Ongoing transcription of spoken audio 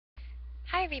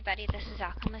Hi everybody, this is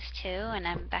Alchemist2, and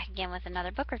I'm back again with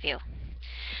another book review.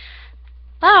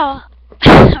 Well,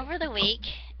 over the week,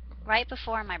 right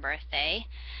before my birthday,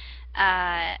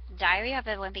 Diary of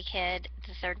a Wimpy Kid,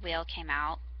 the third wheel came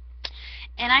out.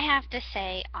 And I have to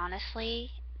say,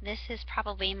 honestly, this is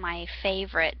probably my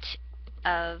favorite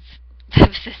of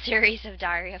the series of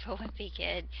Diary of a Wimpy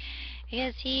Kid.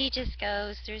 Because he just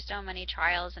goes through so many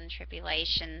trials and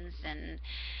tribulations and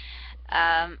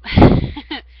um,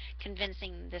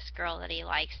 convincing this girl that he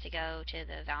likes to go to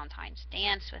the Valentine's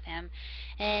dance with him.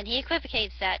 And he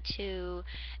equivocates that to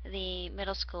the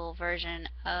middle school version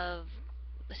of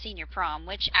the senior prom,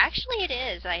 which actually it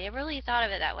is. I never really thought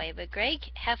of it that way, but Greg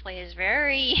Heffley is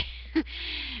very,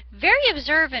 very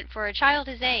observant for a child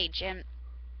his age. And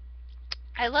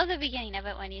I love the beginning of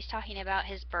it when he's talking about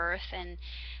his birth and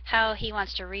how he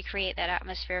wants to recreate that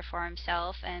atmosphere for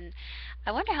himself. And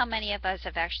I wonder how many of us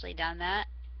have actually done that.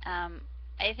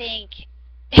 I think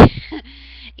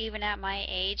even at my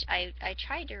age, I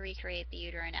tried to recreate the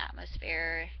uterine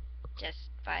atmosphere just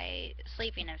by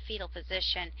sleeping in fetal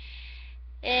position.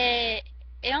 It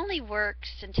it only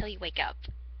works until you wake up,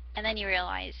 and then you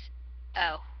realize,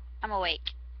 oh, I'm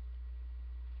awake.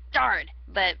 Darn!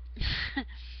 But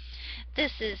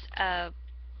this is a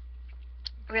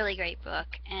really great book,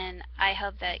 and I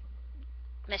hope that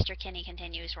Mr. Kinney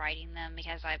continues writing them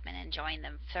because I've been enjoying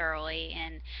them thoroughly.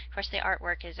 And of course, the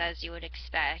artwork is as you would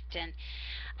expect. And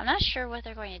I'm not sure what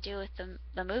they're going to do with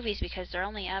the movies because they're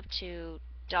only up to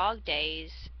Dog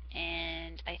Days,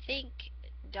 and I think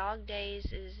Dog Days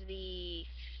is the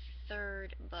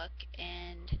third book.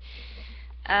 And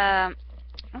I'm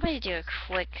going to do a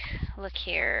quick look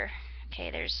here. Okay,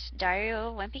 there's Diary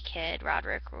of a Wimpy Kid,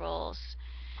 Roderick Rules,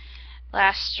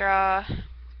 Last Straw.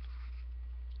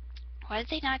 Why did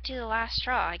they not do the Last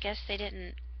Straw? I guess they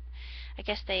didn't. I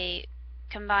guess they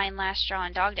combined Last Straw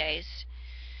and Dog Days.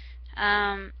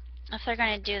 If they're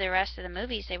going to do the rest of the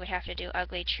movies, they would have to do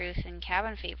Ugly Truth and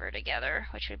Cabin Fever together,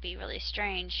 which would be really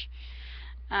strange.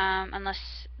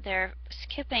 Unless they're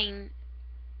skipping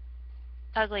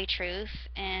Ugly Truth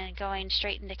and going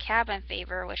straight into Cabin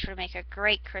Fever, which would make a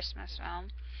great Christmas film.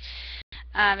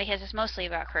 Because it's mostly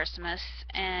about Christmas,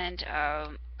 and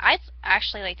I'd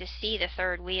actually like to see the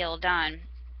third wheel done,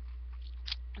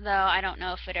 though I don't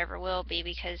know if it ever will be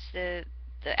because the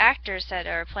actors that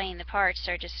are playing the parts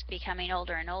are just becoming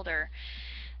older and older.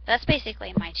 That's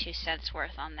basically my 2 cents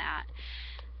worth on that.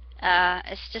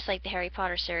 It's just like the Harry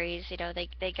Potter series, you know,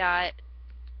 they got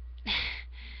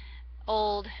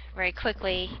old very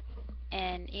quickly,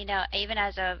 and you know, even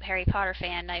as a Harry Potter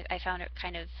fan, I found it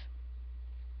kind of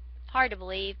hard to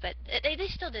believe, but they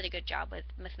still did a good job with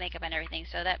makeup and everything,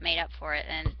 so that made up for it,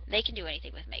 and they can do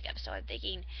anything with makeup, so I'm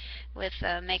thinking with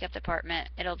the makeup department,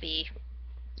 it'll be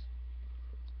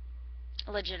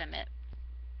legitimate.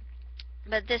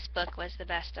 But this book was the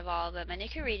best of all of them, and you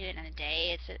can read it in a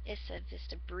day.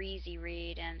 Just a breezy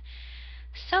read, and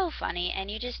so funny,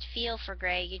 and you just feel for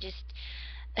Greg. You just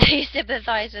you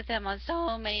sympathize with him on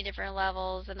so many different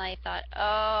levels, and I thought,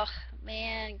 oh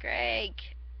man, Greg,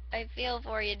 I feel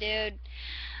for you, dude.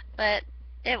 But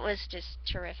it was just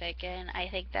terrific, and I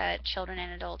think that children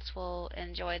and adults will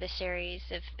enjoy the series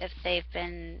if they've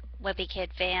been Wimpy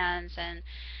Kid fans and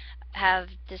have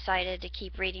decided to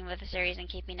keep reading with the series and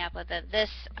keeping up with it. This,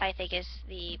 I think, is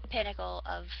the pinnacle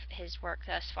of his work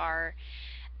thus far,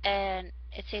 and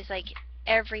it seems like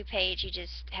every page he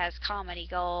just has comedy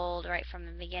gold right from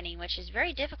the beginning, which is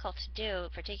very difficult to do,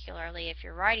 particularly if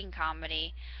you're writing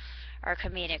comedy or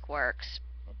comedic works.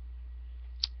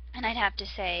 And I'd have to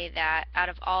say that out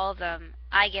of all of them,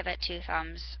 I give it 2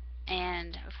 thumbs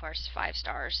and, of course, 5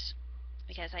 stars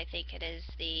because I think it is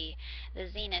the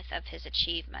zenith of his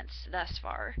achievements thus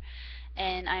far.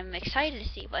 And I'm excited to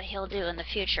see what he'll do in the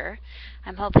future.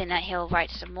 I'm hoping that he'll write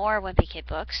some more Wimpy Kid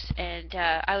books. And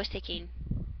I was thinking,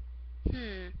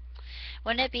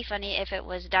 wouldn't it be funny if it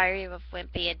was Diary of a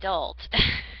Wimpy Adult?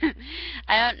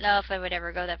 I don't know if I would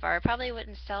ever go that far. It probably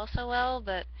wouldn't sell so well,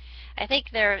 but I think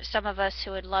there are some of us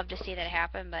who would love to see that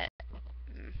happen, but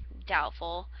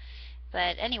doubtful.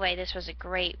 But anyway, this was a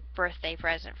great birthday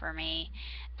present for me.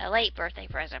 A late birthday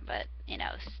present, but, you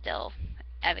know, still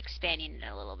I'm expanding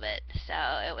it a little bit. So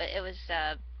it was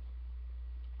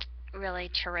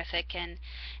really terrific and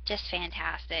just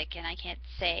fantastic, and I can't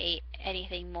say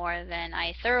anything more than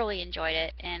I thoroughly enjoyed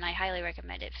it, and I highly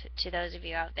recommend it to those of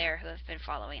you out there who have been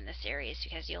following the series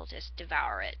because you'll just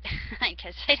devour it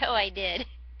because I know I did.